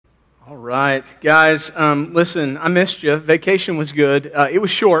All right, guys, listen, I missed you. Vacation was good. It was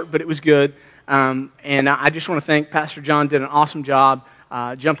short, but it was good. And I just want to thank Pastor John, did an awesome job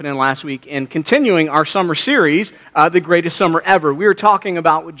jumping in last week and continuing our summer series, The Greatest Summer Ever. We were talking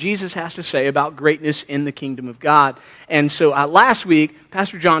about what Jesus has to say about greatness in the kingdom of God. And so last week,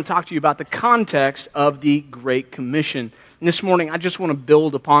 Pastor John talked to you about the context of the Great Commission. And this morning, I just want to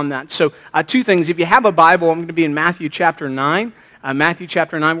build upon that. So two things. If you have a Bible, I'm going to be in Matthew chapter 9. Matthew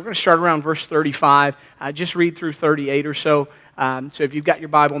chapter 9, we're going to start around verse 35. Just read through 38 or so. So if you've got your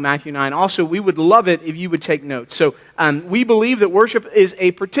Bible, Matthew 9. Also, we would love it if you would take notes. So we believe that worship is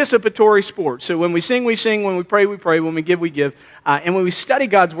a participatory sport. So when we sing, we sing. When we pray, we pray. When we give, we give. And when we study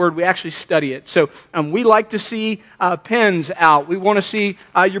God's Word, we actually study it. So we like to see pens out. We want to see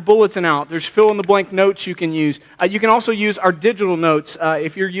your bulletin out. There's fill-in-the-blank notes you can use. You can also use our digital notes.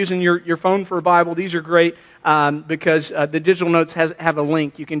 If you're using your phone for a Bible, these are great. Because the digital notes have a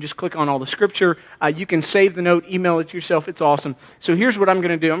link. You can just click on all the scripture. You can save the note, email it to yourself. It's awesome. So here's what I'm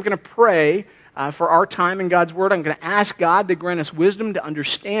going to do. I'm going to pray for our time in God's Word. I'm going to ask God to grant us wisdom to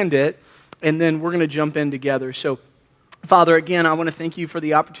understand it, and then we're going to jump in together. So, Father, again, I want to thank you for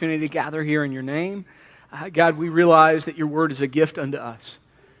the opportunity to gather here in your name. God, we realize that your Word is a gift unto us.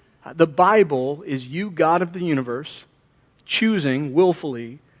 The Bible is you, God of the universe, choosing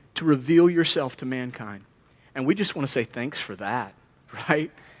willfully to reveal yourself to mankind. And we just want to say thanks for that,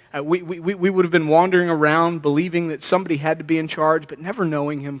 right? We would have been wandering around believing that somebody had to be in charge, but never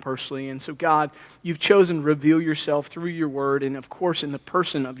knowing him personally. And so, God, you've chosen to reveal yourself through your word and, of course, in the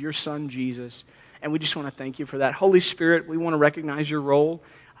person of your Son, Jesus. And we just want to thank you for that. Holy Spirit, we want to recognize your role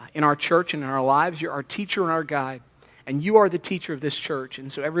in our church and in our lives. You're our teacher and our guide, and you are the teacher of this church.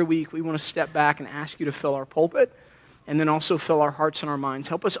 And so every week we want to step back and ask you to fill our pulpit, and then also fill our hearts and our minds.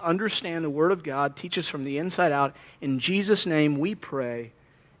 Help us understand the Word of God. Teach us from the inside out. In Jesus' name we pray.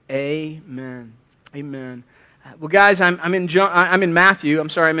 Amen. Amen. Well, guys, I'm in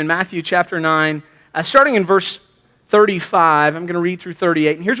Matthew chapter 9, starting in verse 35. I'm going to read through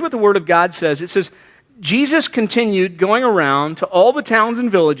 38. And here's what the Word of God says. It says, Jesus continued going around to all the towns and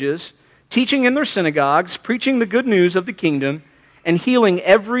villages, teaching in their synagogues, preaching the good news of the kingdom, and healing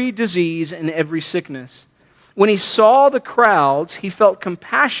every disease and every sickness. When he saw the crowds, he felt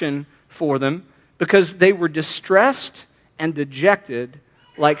compassion for them because they were distressed and dejected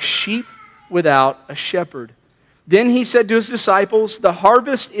like sheep without a shepherd. Then he said to his disciples, "The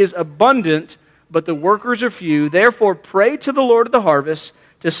harvest is abundant, but the workers are few. Therefore pray to the Lord of the harvest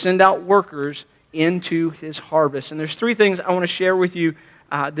to send out workers into his harvest." And there's three things I want to share with you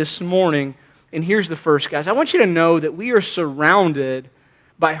this morning. And here's the first, guys. I want you to know that we are surrounded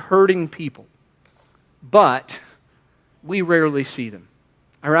by hurting people, but we rarely see them,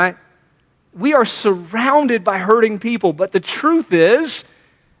 all right? We are surrounded by hurting people, but the truth is,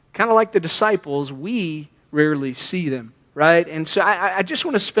 kind of like the disciples, we rarely see them, right? And so I just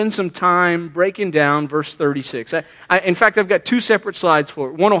want to spend some time breaking down verse 36. In fact, I've got two separate slides for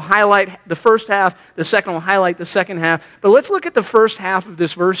it. One will highlight the first half, the second will highlight the second half. But let's look at the first half of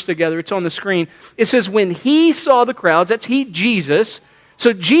this verse together. It's on the screen. It says, when he saw the crowds, that's he, Jesus.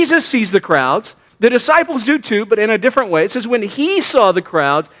 So Jesus sees the crowds. The disciples do too, but in a different way. It says when he saw the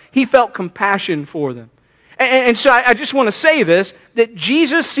crowds, he felt compassion for them. And so I just want to say this, that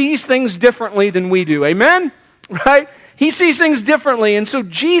Jesus sees things differently than we do. Amen? Right? He sees things differently. And so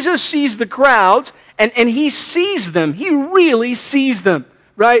Jesus sees the crowds, and he sees them. He really sees them.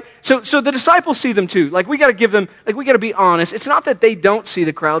 Right? So the disciples see them too. We got to be honest. It's not that they don't see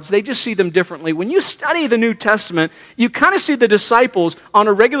the crowds, they just see them differently. When you study the New Testament, you kind of see the disciples on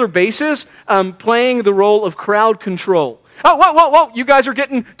a regular basis playing the role of crowd control. Oh, whoa, you guys are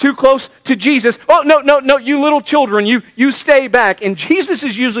getting too close to Jesus. Oh, no, you little children, you stay back. And Jesus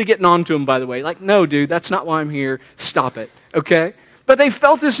is usually getting on to them, by the way. No, dude, that's not why I'm here. Stop it, okay? But they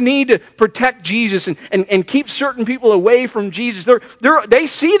felt this need to protect Jesus and keep certain people away from Jesus. They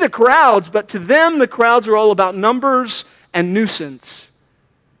see the crowds, but to them the crowds are all about numbers and nuisance.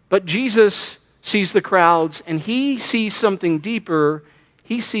 But Jesus sees the crowds, and he sees something deeper.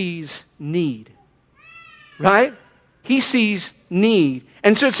 He sees need. Right? He sees need.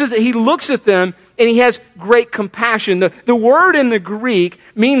 And so it says that he looks at them and he has great compassion. The word in the Greek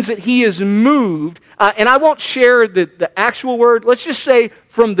means that he is moved. And I won't share the actual word. Let's just say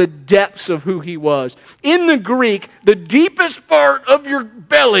from the depths of who he was. In the Greek, the deepest part of your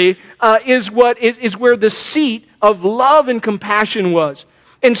belly is where the seat of love and compassion was.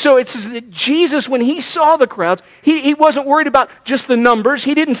 And so it says that Jesus, when he saw the crowds, he wasn't worried about just the numbers.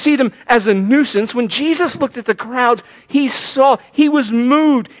 He didn't see them as a nuisance. When Jesus looked at the crowds, he was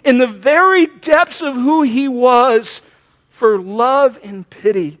moved in the very depths of who he was for love and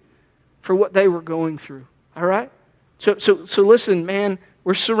pity for what they were going through. All right? So listen, man,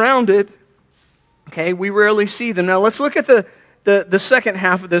 we're surrounded. Okay, we rarely see them. Now let's look at the second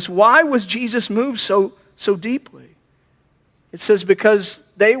half of this. Why was Jesus moved so deeply? It says because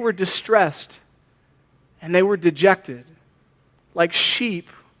they were distressed and they were dejected, like sheep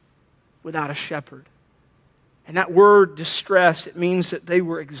without a shepherd. And that word distressed, it means that they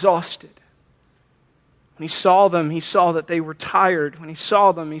were exhausted. When he saw them, he saw that they were tired. When he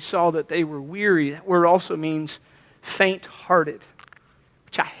saw them, he saw that they were weary. That word also means faint-hearted,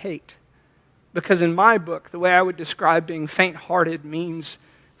 which I hate. Because in my book, the way I would describe being faint-hearted means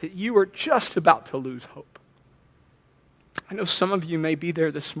that you are just about to lose hope. I know some of you may be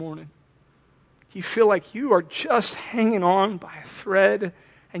there this morning. You feel like you are just hanging on by a thread,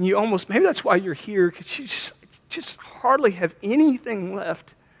 and you almost, maybe that's why you're here, because you just hardly have anything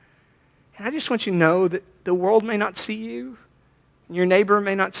left. And I just want you to know that the world may not see you, and your neighbor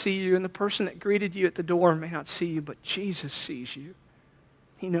may not see you, and the person that greeted you at the door may not see you, but Jesus sees you.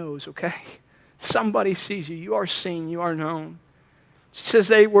 He knows, okay? Somebody sees you. You are seen. You are known. He says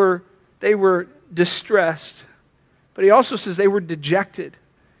they were distressed, but he also says they were dejected.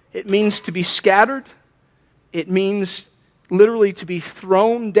 It means to be scattered. It means literally to be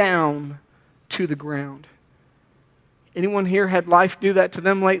thrown down to the ground. Anyone here had life do that to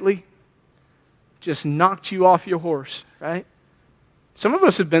them lately? Just knocked you off your horse, right? Some of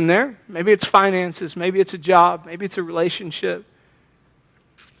us have been there. Maybe it's finances. Maybe it's a job. Maybe it's a relationship.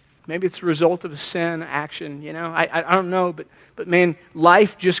 Maybe it's a result of a sin, action. You know, I don't know. But man,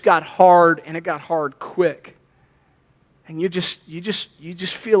 life just got hard, and it got hard quick. And you just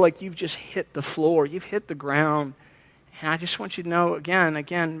feel like you've just hit the floor. You've hit the ground. And I just want you to know,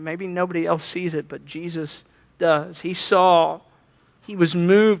 again, maybe nobody else sees it, but Jesus does. He saw, he was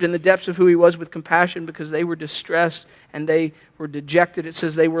moved in the depths of who he was with compassion because they were distressed and they were dejected. It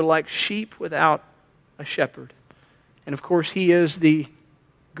says they were like sheep without a shepherd. And of course, he is the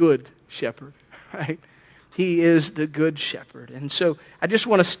good shepherd, right? He is the good shepherd. And so I just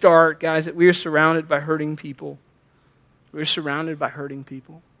want to start, guys, that we are surrounded by hurting people. We're surrounded by hurting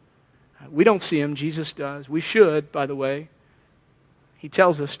people. We don't see them. Jesus does. We should, by the way. He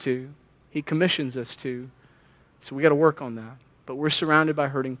tells us to. He commissions us to. So we got to work on that. But we're surrounded by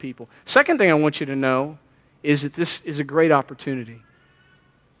hurting people. Second thing I want you to know is that this is a great opportunity.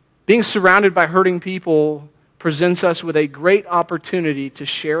 Being surrounded by hurting people presents us with a great opportunity to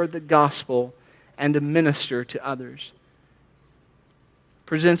share the gospel and to minister to others.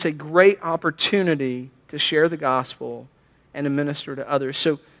 Presents a great opportunity to share the gospel and to minister to others.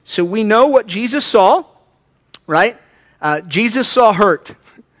 So we know what Jesus saw, right? Jesus saw hurt,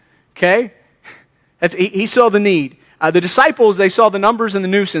 okay? He saw the need. The disciples, they saw the numbers and the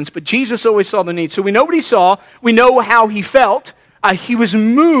nuisance, but Jesus always saw the need. So we know what he saw. We know how he felt. He was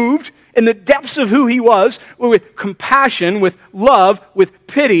moved in the depths of who he was with compassion, with love, with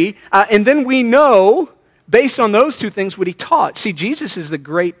pity. And then we know, based on those two things, what he taught. See, Jesus is the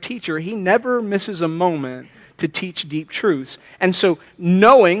great teacher. He never misses a moment to teach deep truths. And so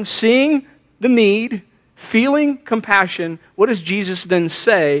knowing, seeing the need, feeling compassion, what does Jesus then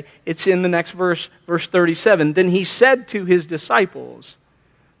say? It's in the next verse 37. Then he said to his disciples,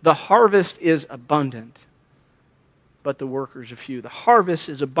 the harvest is abundant, but the workers are few. The harvest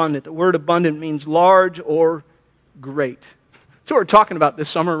is abundant. The word abundant means large or great. That's what we're talking about this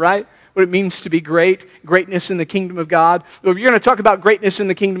summer, right? What it means to be great, greatness in the kingdom of God. If you're going to talk about greatness in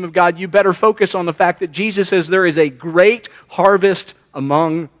the kingdom of God, you better focus on the fact that Jesus says there is a great harvest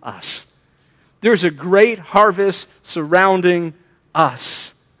among us. There's a great harvest surrounding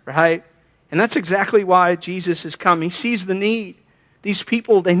us, right? And that's exactly why Jesus has come. He sees the need. These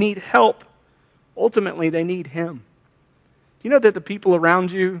people, they need help. Ultimately, they need him. Do you know that the people around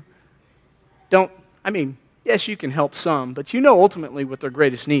you yes, you can help some, but you know ultimately what their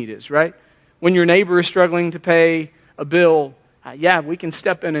greatest need is, right? When your neighbor is struggling to pay a bill, we can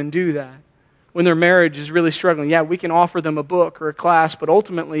step in and do that. When their marriage is really struggling, we can offer them a book or a class, but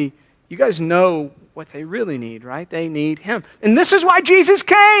ultimately, you guys know what they really need, right? They need him. And this is why Jesus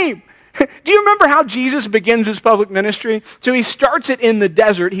came. Do you remember how Jesus begins his public ministry? So he starts it in the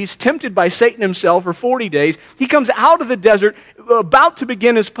desert. He's tempted by Satan himself for 40 days. He comes out of the desert, about to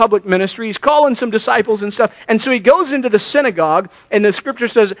begin his public ministry. He's calling some disciples and stuff. And so he goes into the synagogue, and the scripture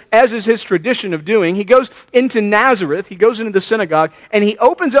says, as is his tradition of doing, he goes into Nazareth, he goes into the synagogue, and he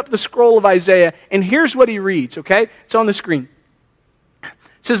opens up the scroll of Isaiah, and here's what he reads, okay? It's on the screen.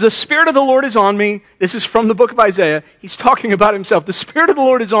 It says, the Spirit of the Lord is on me. This is from the book of Isaiah. He's talking about himself. The Spirit of the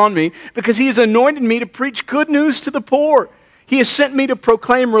Lord is on me because he has anointed me to preach good news to the poor. He has sent me to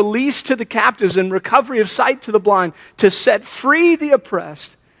proclaim release to the captives and recovery of sight to the blind, to set free the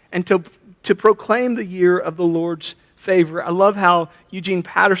oppressed, and to proclaim the year of the Lord's favor. I love how Eugene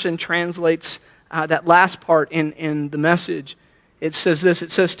Patterson translates that last part in the Message. It says this,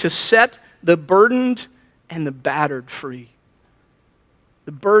 it says, to set the burdened and the battered free.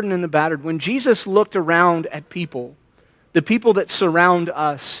 The burdened and the battered. When Jesus looked around at people, the people that surround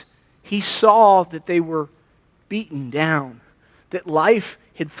us, he saw that they were beaten down, that life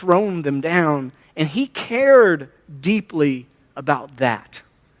had thrown them down, and he cared deeply about that.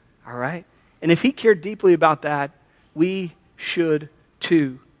 All right? And if he cared deeply about that, we should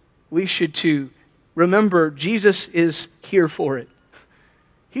too. We should too. Remember, Jesus is here for it.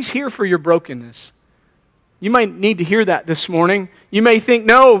 He's here for your brokenness. You might need to hear that this morning. You may think,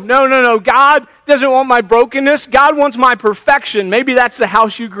 no. God doesn't want my brokenness. God wants my perfection. Maybe that's the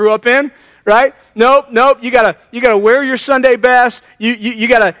house you grew up in, right? Nope. You gotta wear your Sunday best. You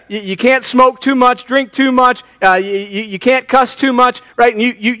can't smoke too much, drink too much. You can't cuss too much, right? And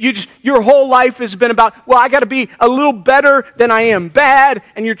you just, your whole life has been about, well, I got to be a little better than I am bad.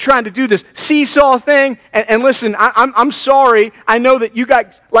 And you're trying to do this seesaw thing. And listen, I'm sorry. I know that you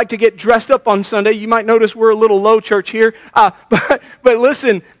guys like to get dressed up on Sunday. You might notice we're a little low church here. But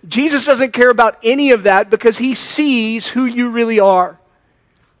listen, Jesus doesn't care about any of that because he sees who you really are.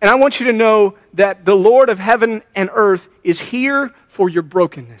 And I want you to know that the Lord of heaven and earth is here for your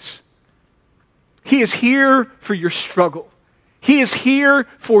brokenness. He is here for your struggle. He is here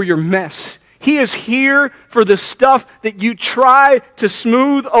for your mess. He is here for the stuff that you try to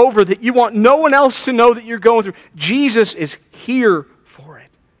smooth over, that you want no one else to know that you're going through. Jesus is here for it.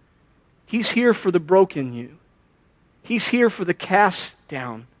 He's here for the broken you. He's here for the cast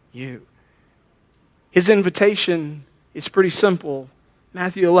down you. His invitation is pretty simple.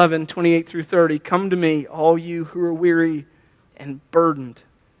 Matthew 11, 28 through 30, come to me, all you who are weary and burdened,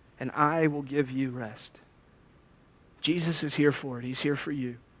 and I will give you rest. Jesus is here for it. He's here for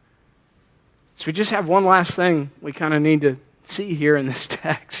you. So we just have one last thing we kind of need to see here in this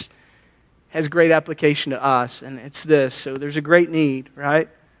text. It has great application to us, and it's this. So there's a great need, right?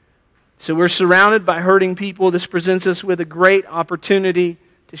 So we're surrounded by hurting people. This presents us with a great opportunity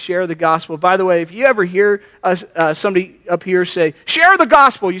to share the gospel. By the way, if you ever hear somebody up here say, share the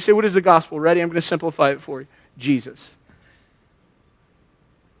gospel, you say, what is the gospel? Ready? I'm going to simplify it for you. Jesus.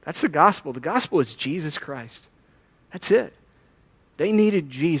 That's the gospel. The gospel is Jesus Christ. That's it. They needed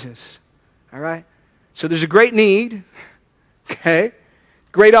Jesus. All right? So there's a great need. Okay?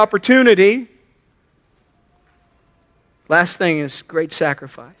 Great opportunity. Last thing is great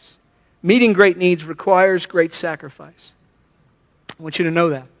sacrifice. Meeting great needs requires great sacrifice. I want you to know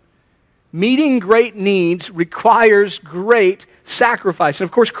that. Meeting great needs requires great sacrifice. And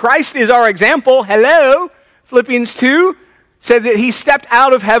of course, Christ is our example. Hello. Philippians 2 said that he stepped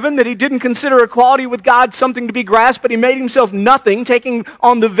out of heaven, that he didn't consider equality with God something to be grasped, but he made himself nothing, taking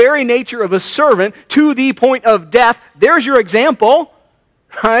on the very nature of a servant to the point of death. There's your example,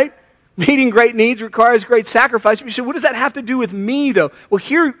 right? Meeting great needs requires great sacrifice. But you say, what does that have to do with me, though? Well,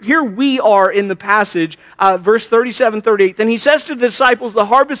 here we are in the passage, verse 37, 38. Then he says to the disciples, the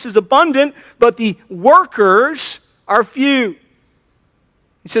harvest is abundant, but the workers are few.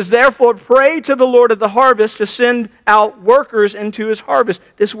 He says, therefore, pray to the Lord of the harvest to send out workers into his harvest.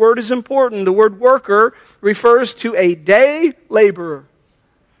 This word is important. The word worker refers to a day laborer.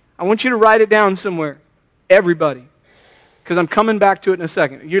 I want you to write it down somewhere. Everybody. Because I'm coming back to it in a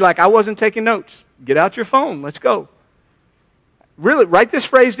second. You're like, I wasn't taking notes. Get out your phone. Let's go. Really, write this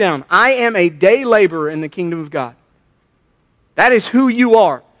phrase down. I am a day laborer in the kingdom of God. That is who you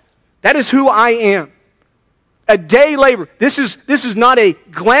are. That is who I am. A day laborer. This is not a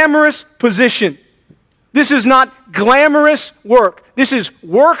glamorous position. This is not glamorous work. This is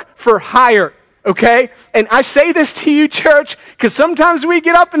work for hire. Okay? And I say this to you, church, because sometimes we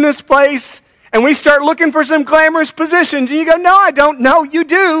get up in this place and we start looking for some glamorous positions. And you go, no, I don't. No, you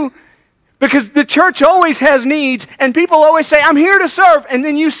do. Because the church always has needs. And people always say, I'm here to serve. And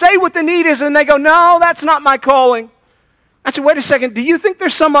then you say what the need is. And they go, no, that's not my calling. I said, wait a second. Do you think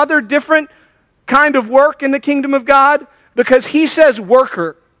there's some other different kind of work in the kingdom of God? Because he says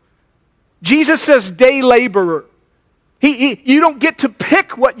worker. Jesus says day laborer. You don't get to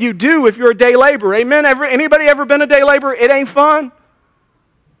pick what you do if you're a day laborer. Amen? Anybody ever been a day laborer? It ain't fun.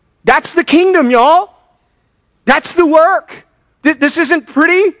 That's the kingdom, y'all. That's the work. This isn't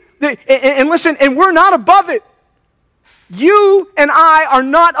pretty. And listen, and we're not above it. You and I are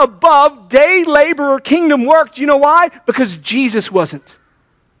not above day laborer kingdom work. Do you know why? Because Jesus wasn't.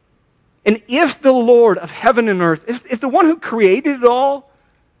 And if the Lord of heaven and earth, if the one who created it all,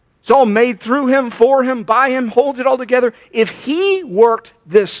 it's all made through him, for him, by him, holds it all together, if he worked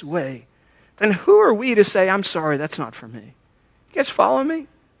this way, then who are we to say, I'm sorry, that's not for me? You guys follow me?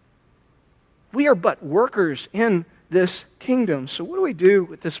 We are but workers in this kingdom. So what do we do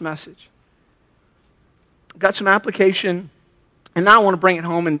with this message? I've got some application, and now I want to bring it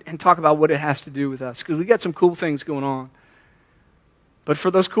home and talk about what it has to do with us, because we got some cool things going on. But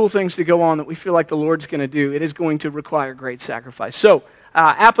for those cool things to go on that we feel like the Lord's going to do, it is going to require great sacrifice. So,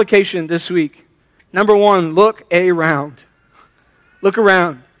 application this week. Number one, look around. Look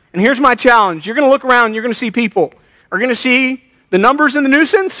around. And here's my challenge. You're going to look around, you're going to see people. Are you going to see the numbers and the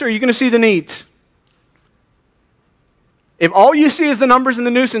nuisance, or are you going to see the needs? If all you see is the numbers and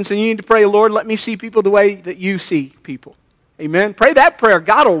the nuisance, then you need to pray, Lord, let me see people the way that you see people. Amen? Pray that prayer.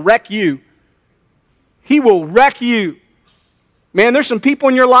 God will wreck you. He will wreck you. Man, there's some people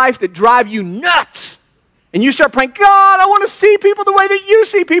in your life that drive you nuts. And you start praying, God, I want to see people the way that you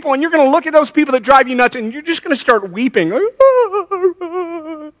see people. And you're going to look at those people that drive you nuts, and you're just going to start weeping. I'm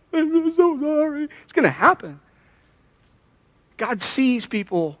so sorry. It's going to happen. God sees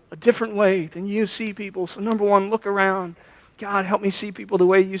people a different way than you see people. So number one, look around. God, help me see people the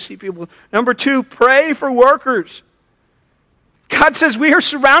way you see people. Number two, pray for workers. God says we are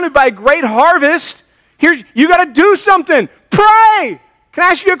surrounded by a great harvest. Here, you got to do something. Pray. Can I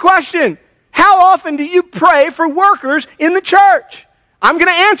ask you a question? How often do you pray for workers in the church? I'm going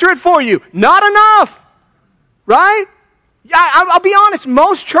to answer it for you. Not enough. Right? Yeah, I'll be honest.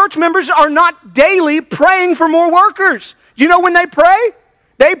 Most church members are not daily praying for more workers. Do you know when they pray?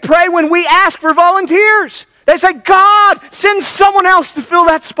 They pray when we ask for volunteers. They say, God, send someone else to fill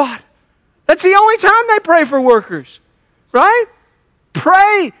that spot. That's the only time they pray for workers. Right?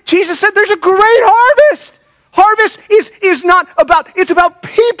 Pray. Jesus said there's a great harvest. Harvest is not about, it's about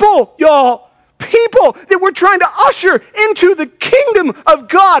people, y'all. People that we're trying to usher into the kingdom of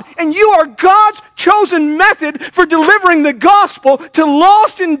God. And you are God's chosen method for delivering the gospel to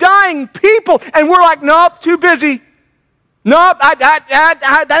lost and dying people. And we're like, nope, too busy. Nope,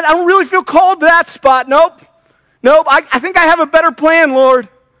 I don't really feel called to that spot. Nope. I think I have a better plan, Lord.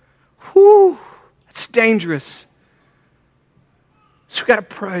 Whew, that's dangerous. So we've got to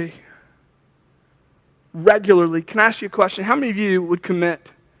pray regularly. Can I ask you a question? How many of you would commit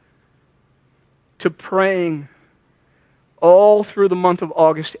to praying all through the month of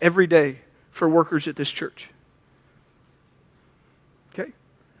August every day for workers at this church? Okay.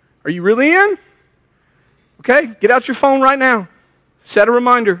 Are you really in? Okay, get out your phone right now. Set a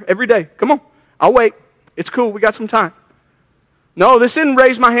reminder every day. Come on, I'll wait. It's cool, we got some time. No, this didn't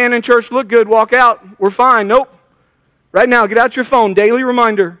raise my hand in church, look good, walk out. We're fine. Nope. Right now, get out your phone, daily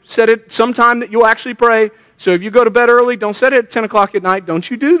reminder. Set it sometime that you'll actually pray. So if you go to bed early, don't set it at 10 o'clock at night. Don't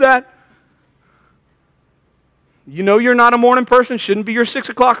you do that. You know you're not a morning person. Shouldn't be your 6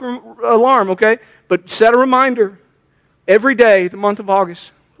 o'clock alarm, okay? But set a reminder every day, the month of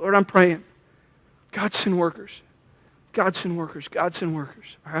August. Lord, I'm praying. God send workers. God send workers. God send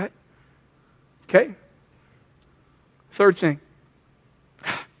workers. All right? Okay? Third thing.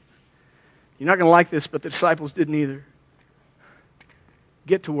 You're not going to like this, but the disciples didn't either.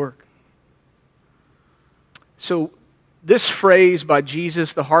 Get to work. So this phrase by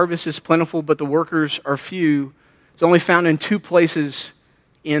Jesus, the harvest is plentiful, but the workers are few, is only found in two places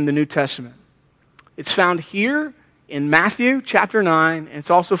in the New Testament. It's found here in Matthew chapter 9, and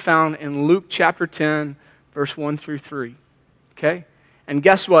it's also found in Luke chapter 10, verse 1 through 3. Okay? And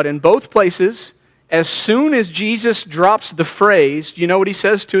guess what? In both places, as soon as Jesus drops the phrase, do you know what he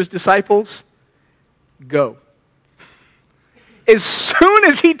says to his disciples? Go. As soon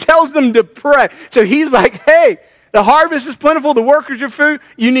as he tells them to pray. So he's like, hey, the harvest is plentiful, the workers are few.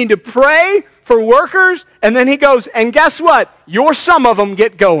 You need to pray for workers. And then he goes, and guess what? You're some of them,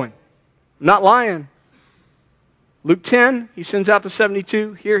 get going. I'm not lying. Luke 10, he sends out the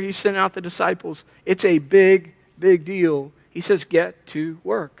 72. Here he sent out the disciples. It's a big, big deal. He says, get to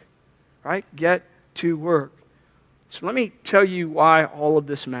work. Right? Get to work. So let me tell you why all of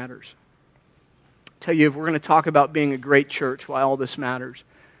this matters. Tell you if we're going to talk about being a great church, why all this matters.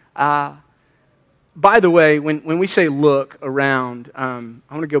 By the way, when we say look around, I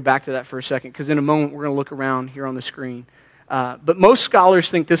want to go back to that for a second, because in a moment we're going to look around here on the screen. But most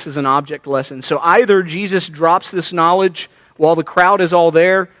scholars think this is an object lesson. So either Jesus drops this knowledge while the crowd is all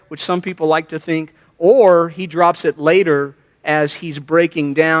there, which some people like to think, or he drops it later as he's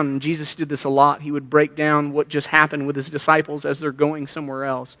breaking down. And Jesus did this a lot. He would break down what just happened with his disciples as they're going somewhere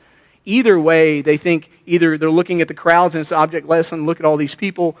else. Either way, they think either they're looking at the crowds and it's an object lesson, look at all these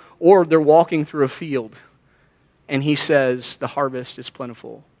people, or they're walking through a field. And he says, the harvest is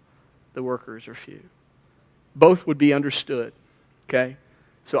plentiful, the workers are few. Both would be understood, okay?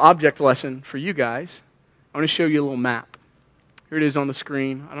 So object lesson for you guys, I want to show you a little map. Here it is on the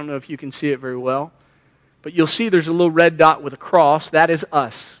screen. I don't know if you can see it very well, but you'll see there's a little red dot with a cross. That is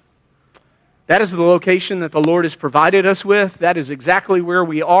us. That is the location that the Lord has provided us with. That is exactly where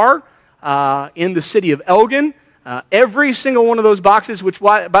we are in the city of Elgin. Every single one of those boxes, which,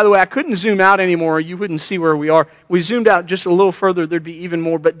 by the way, I couldn't zoom out anymore. You wouldn't see where we are. We zoomed out just a little further, there'd be even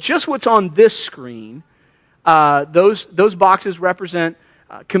more. But just what's on this screen, those boxes represent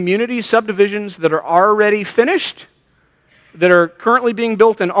community subdivisions that are already finished, that are currently being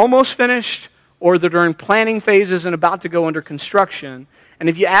built and almost finished, or that are in planning phases and about to go under construction. And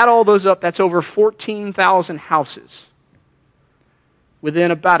if you add all those up, that's over 14,000 houses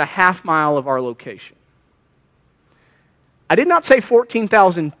within about a half mile of our location. I did not say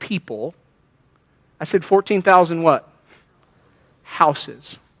 14,000 people. I said 14,000 what?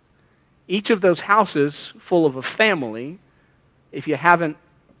 Houses. Each of those houses full of a family. If you haven't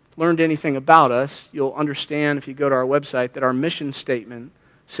learned anything about us, you'll understand if you go to our website that our mission statement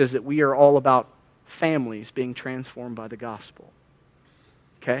says that we are all about families being transformed by the gospel.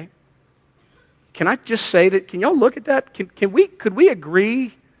 Okay? Can I just say that, can y'all look at that? Could we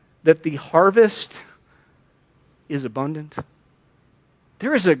agree that the harvest is abundant?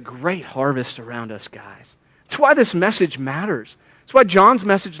 There is a great harvest around us, guys. That's why this message matters. That's why John's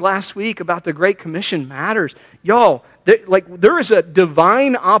message last week about the Great Commission matters. Y'all, there is a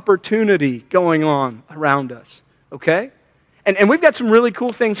divine opportunity going on around us, okay? And we've got some really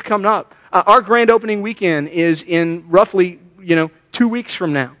cool things coming up. Our grand opening weekend is in roughly, 2 weeks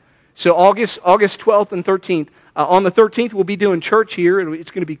from now. So August 12th and 13th. On the 13th, we'll be doing church here.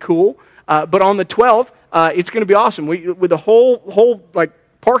 It's going to be cool. But on the 12th, it's going to be awesome. With the whole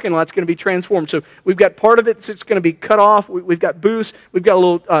parking lot's going to be transformed. So we've got part of it that's going to be cut off. We've got booths. We've got a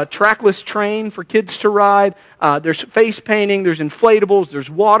little trackless train for kids to ride. There's face painting. There's inflatables.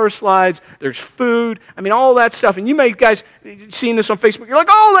 There's water slides. There's food. I mean, all that stuff. And you may, guys, seen this on Facebook. You're like,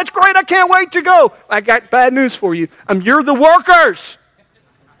 oh, that's great. I can't wait to go. I got bad news for you. You're the workers.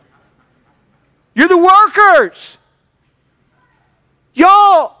 You're the workers.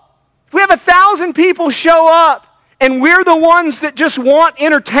 Y'all, if we have 1,000 people show up, and we're the ones that just want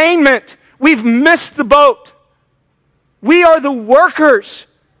entertainment, we've missed the boat. We are the workers.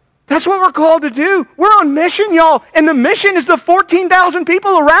 That's what we're called to do. We're on mission, y'all. And the mission is the 14,000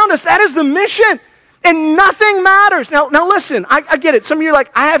 people around us. That is the mission. And nothing matters. Now listen, I get it. Some of you are like,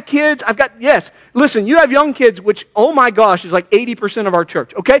 I have kids. Yes. Listen, you have young kids, which, oh my gosh, is like 80% of our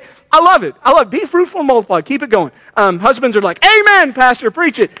church, okay? I love it. Be fruitful and multiply. Keep it going. Husbands are like, amen, pastor,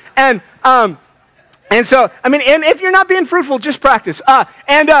 preach it. And so, and if you're not being fruitful, just practice.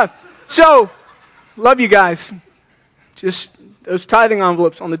 So, love you guys. Just those tithing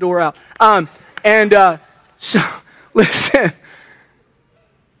envelopes on the door out. So, listen,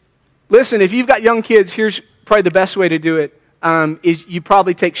 if you've got young kids, here's probably the best way to do it, is you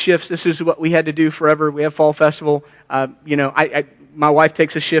probably take shifts. This is what we had to do forever. We have Fall Festival. My wife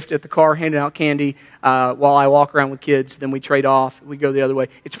takes a shift at the car handing out candy while I walk around with kids. Then we trade off. We go the other way.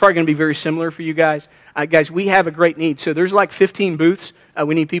 It's probably going to be very similar for you guys. Guys, we have a great need. So there's like 15 booths.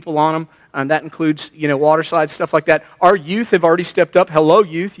 We need people on them. That includes, water slides, stuff like that. Our youth have already stepped up. Hello,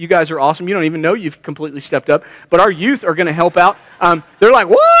 youth. You guys are awesome. You don't even know you've completely stepped up. But our youth are going to help out. They're like,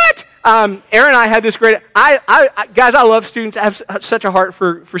 what? Aaron and I had this great... guys, I love students. I have such a heart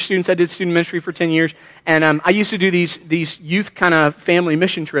for students. I did student ministry for 10 years. And I used to do these youth kind of family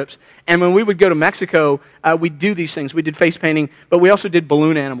mission trips. And when we would go to Mexico, we'd do these things. We did face painting, but we also did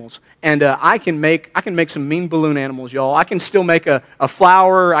balloon animals. And I can make some mean balloon animals, y'all. I can still make a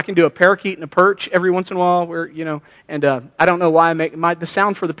flower. I can do a parakeet and a perch every once in a while. And I don't know why I make... the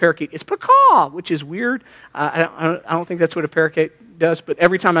sound for the parakeet is pakaw, which is weird. I don't think that's what a parakeet does, but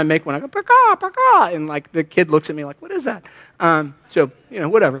every time I make one, I go, pakaw, pakaw, and the kid looks at me like, what is that?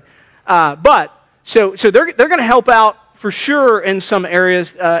 Whatever. So they're going to help out for sure in some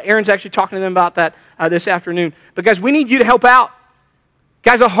areas. Aaron's actually talking to them about that this afternoon. But guys, we need you to help out.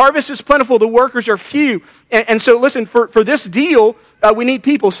 Guys, the harvest is plentiful. The workers are few. And so listen, for this deal, we need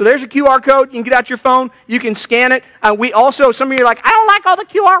people. So there's a QR code. You can get out your phone. You can scan it. We also, some of you are like, I don't like all the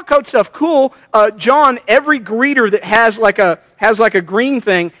QR code stuff. Cool. John, every greeter that has like a green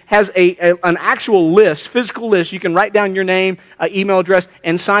thing has an actual list, physical list. You can write down your name, email address,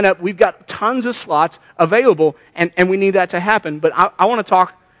 and sign up. We've got tons of slots available, and we need that to happen. But I want to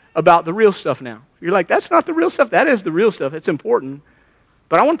talk about the real stuff now. You're like, that's not the real stuff. That is the real stuff. It's important.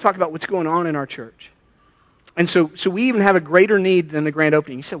 But I want to talk about what's going on in our church. And so we even have a greater need than the grand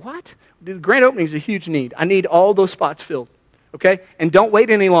opening. You say, what? The grand opening is a huge need. I need all those spots filled. Okay? And don't wait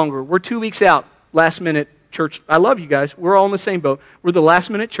any longer. We're 2 weeks out, last minute church. I love you guys. We're all in the same boat. We're the last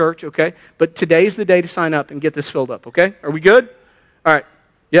minute church, okay? But today's the day to sign up and get this filled up, okay? Are we good? All right.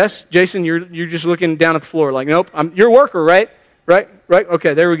 Yes? Jason, you're just looking down at the floor like, nope. You're a worker, right? Right? right?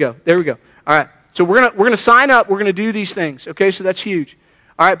 Okay, there we go. All right, so we're gonna sign up. We're gonna do these things. Okay, so that's huge.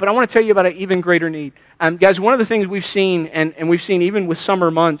 All right, but I want to tell you about an even greater need. Guys, one of the things we've seen, and we've seen even with summer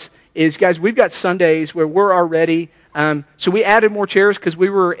months, is, guys, we've got Sundays where we're already, so we added more chairs because we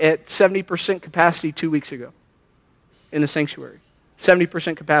were at 70% capacity 2 weeks ago in the sanctuary.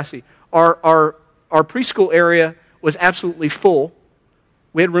 70% capacity. Our preschool area was absolutely full.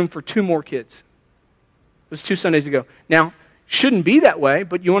 We had room for 2 more kids. It was 2 Sundays ago. Now, shouldn't be that way,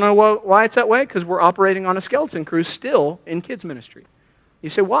 but you want to know why it's that way? Because we're operating on a skeleton crew still in kids ministry. You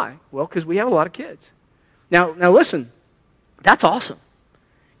say, why? Well, because we have a lot of kids. Now listen, that's awesome.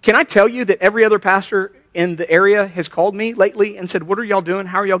 Can I tell you that every other pastor in the area has called me lately and said, what are y'all doing?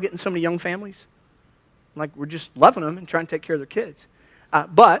 How are y'all getting so many young families? Like, we're just loving them and trying to take care of their kids.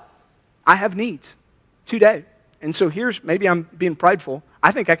 But I have needs today. And so maybe I'm being prideful.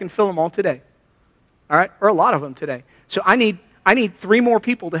 I think I can fill them all today. All right? Or a lot of them today. So I need 3 more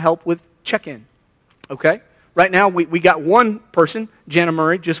people to help with check-in. Okay? Right now, we got one person, Jana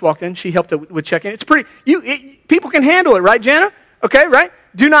Murray, just walked in. She helped with check-in. It's pretty, people can handle it, right, Jana? Okay, right?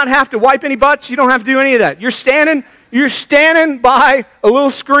 Do not have to wipe any butts. You don't have to do any of that. You're standing by a little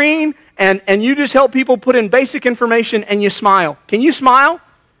screen, and you just help people put in basic information, and you smile. Can you smile?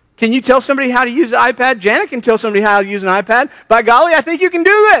 Can you tell somebody how to use an iPad? Jana can tell somebody how to use an iPad. By golly, I think you can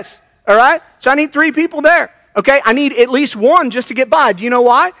do this. All right? So I need 3 people there. Okay? I need at least 1 just to get by. Do you know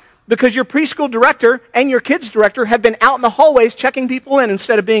why? Because your preschool director and your kids director have been out in the hallways checking people in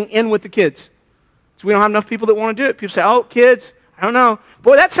instead of being in with the kids. So we don't have enough people that want to do it. People say, oh, kids, I don't know.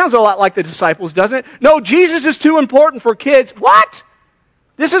 Boy, that sounds a lot like the disciples, doesn't it? No, Jesus is too important for kids. What?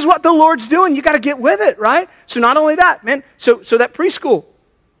 This is what the Lord's doing. You got to get with it, right? So not only that, man. So that preschool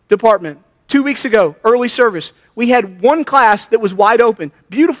department, 2 weeks ago, early service, we had 1 class that was wide open.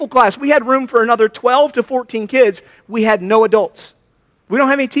 Beautiful class. We had room for another 12 to 14 kids. We had no adults. We don't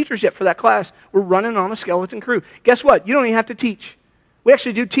have any teachers yet for that class. We're running on a skeleton crew. Guess what? You don't even have to teach. We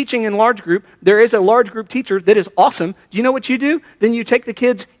actually do teaching in large group. There is a large group teacher that is awesome. Do you know what you do? Then you take the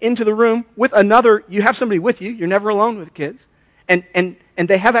kids into the room with another, you have somebody with you. You're never alone with the kids. And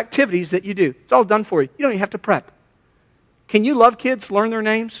they have activities that you do. It's all done for you. You don't even have to prep. Can you love kids, learn their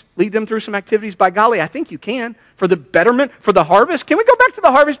names, lead them through some activities? By golly, I think you can. For the betterment, for the harvest. Can we go back to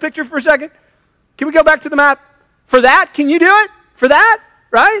the harvest picture for a second? Can we go back to the map? For that, can you do it? For that,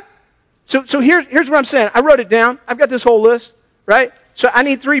 right? So here's what I'm saying. I wrote it down. I've got this whole list, right? So I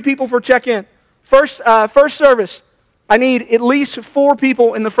need 3 people for check-in. First service, I need at least 4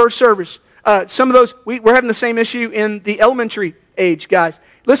 people in the first service. Some of those, we're having the same issue in the elementary age, guys.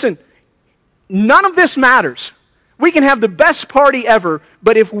 Listen, none of this matters. We can have the best party ever,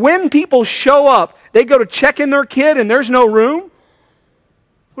 but if when people show up, they go to check in their kid and there's no room,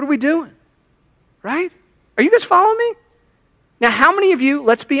 what are we doing? Right? Are you guys following me? Now, how many of you,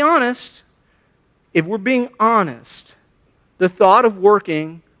 let's be honest, if we're being honest, the thought of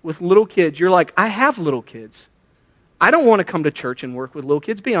working with little kids, you're like, I have little kids. I don't want to come to church and work with little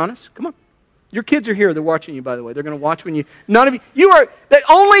kids. Be honest. Come on. Your kids are here. They're watching you, by the way. They're going to watch when none of you are the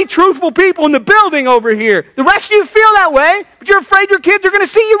only truthful people in the building over here. The rest of you feel that way, but you're afraid your kids are going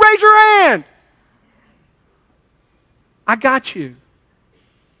to see you raise your hand. I got you.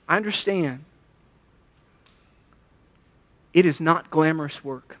 I understand. It is not glamorous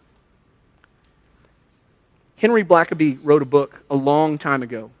work. Henry Blackaby wrote a book a long time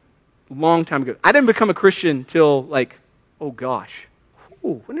ago. I didn't become a Christian till when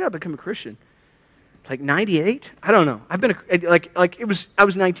did I become a Christian? Like 98? I don't know. I've been I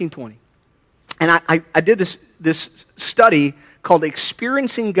was 19, 20. And I did this study called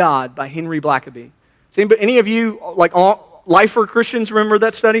Experiencing God by Henry Blackaby. Any of you lifer Christians remember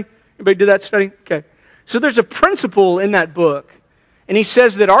that study? Anybody did that study? Okay. So there's a principle in that book, and he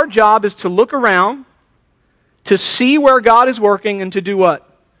says that our job is to look around, to see where God is working, and to do what?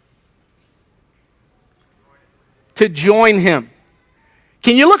 To join Him.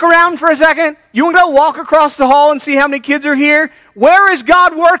 Can you look around for a second? You want to go walk across the hall and see how many kids are here? Where is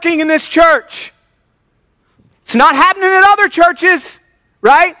God working in this church? It's not happening at other churches,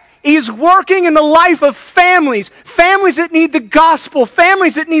 right? He's working in the life of families. Families that need the gospel.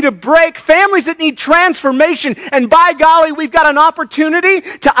 Families that need a break. Families that need transformation. And by golly, we've got an opportunity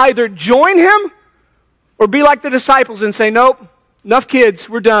to either join Him or be like the disciples and say, nope, enough kids,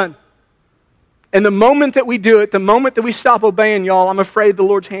 we're done. And the moment that we do it, the moment that we stop obeying, y'all, I'm afraid the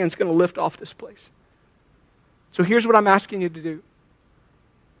Lord's hand's going to lift off this place. So here's what I'm asking you to do.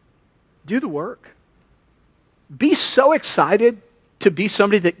 Do the work. Be so excited to be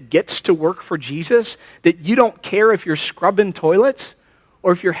somebody that gets to work for Jesus that you don't care if you're scrubbing toilets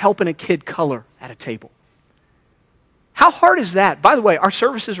or if you're helping a kid color at a table. How hard is that? By the way, our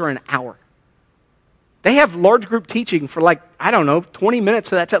services are an hour. They have large group teaching for 20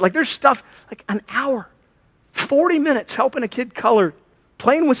 minutes of that time. Like there's stuff like an hour, 40 minutes helping a kid color,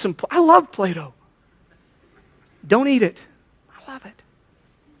 playing with some, I love Play-Doh. Don't eat it. I love it.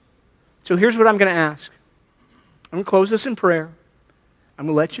 So here's what I'm going to ask. I'm going to close this in prayer. I'm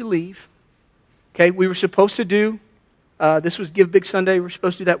going to let you leave. Okay, we were supposed to do, this was Give Big Sunday. We're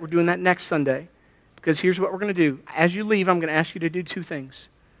supposed to do that. We're doing that next Sunday. Because here's what we're going to do. As you leave, I'm going to ask you to do two things.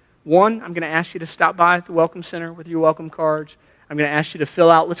 One, I'm going to ask you to stop by at the Welcome Center with your welcome cards. I'm going to ask you to fill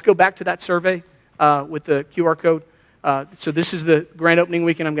out, let's go back to that survey with the QR code. So this is the grand opening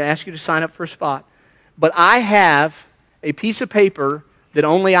weekend. I'm going to ask you to sign up for a spot. But I have a piece of paper that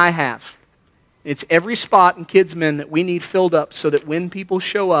only I have. It's every spot in KidsMin that we need filled up so that when people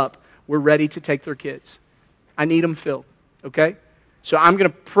show up, we're ready to take their kids. I need them filled, okay? So I'm going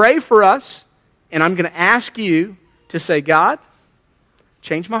to pray for us, and I'm going to ask you to say, God,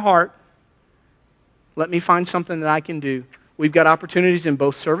 change my heart. Let me find something that I can do. We've got opportunities in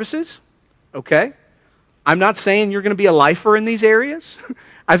both services, okay? I'm not saying you're going to be a lifer in these areas.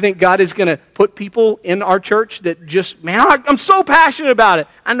 I think God is going to put people in our church that just, man, I'm so passionate about it.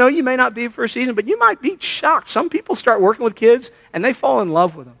 I know you may not be for a season, but you might be shocked. Some people start working with kids, and they fall in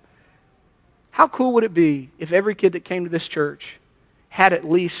love with them. How cool would it be if every kid that came to this church had at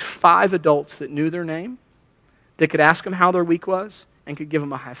least 5 adults that knew their name, that could ask them how their week was, and could give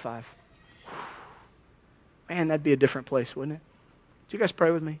them a high five? Man, that'd be a different place, wouldn't it? Would you guys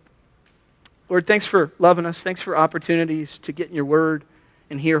pray with me? Lord, thanks for loving us. Thanks for opportunities to get in your word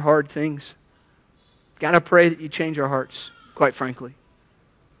and hear hard things. God, I pray that you change our hearts, quite frankly.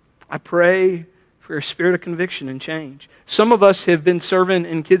 I pray for a spirit of conviction and change. Some of us have been serving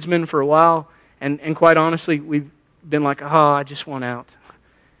in KidsMin for a while, and quite honestly, we've been like, I just want out.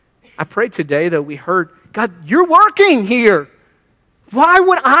 I pray today that we heard, God, you're working here. Why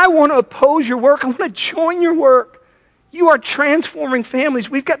would I want to oppose your work? I want to join your work. You are transforming families.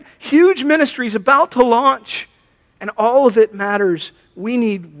 We've got huge ministries about to launch, and all of it matters. We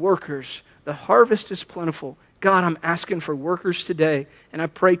need workers. The harvest is plentiful. God, I'm asking for workers today, and I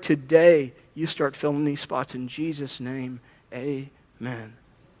pray today you start filling these spots in Jesus' name. Amen.